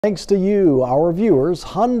Thanks to you, our viewers,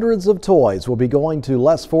 hundreds of toys will be going to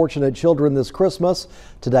less fortunate children this Christmas.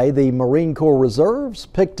 Today, the Marine Corps Reserves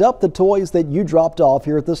picked up the toys that you dropped off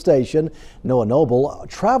here at the station. Noah Noble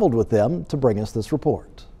traveled with them to bring us this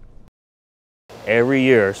report. Every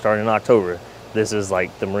year, starting in October, this is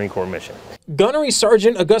like the Marine Corps mission. Gunnery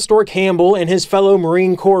Sergeant Augustor Campbell and his fellow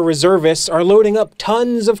Marine Corps reservists are loading up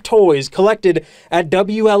tons of toys collected at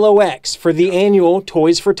WLOX for the annual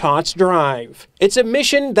Toys for Tots drive. It's a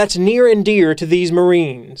mission that's near and dear to these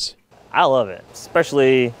Marines. I love it,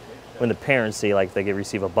 especially when the parents see like they could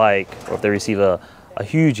receive a bike, or if they receive a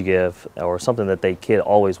huge gift or something that their kid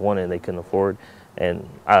always wanted and they couldn't afford. And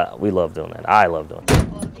we love doing that. I love doing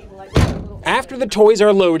it. After the toys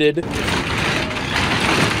are loaded,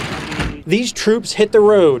 these troops hit the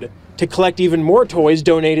road to collect even more toys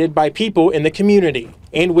donated by people in the community.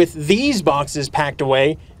 And with these boxes packed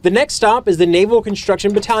away, the next stop is the Naval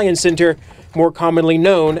Construction Battalion Center, more commonly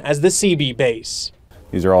known as the CB base.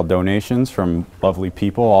 These are all donations from lovely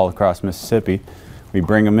people all across Mississippi. We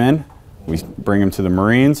bring them in, we bring them to the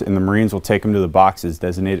Marines, and the Marines will take them to the boxes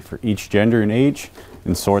designated for each gender and age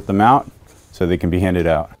and sort them out so they can be handed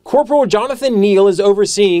out. Corporal Jonathan Neal is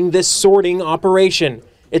overseeing this sorting operation.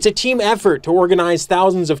 It's a team effort to organize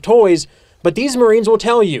thousands of toys, but these Marines will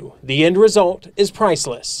tell you the end result is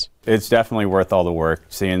priceless. It's definitely worth all the work,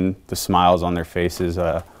 seeing the smiles on their faces.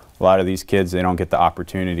 A lot of these kids, they don't get the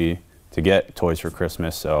opportunity to get toys for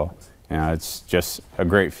Christmas, so it's just a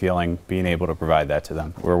great feeling being able to provide that to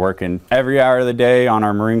them. We're working every hour of the day on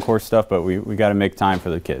our Marine Corps stuff, but we got to make time for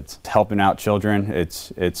the kids. Helping out children,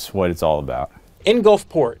 it's what it's all about. In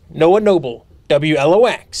Gulfport, Noah Noble,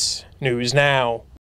 WLOX News Now.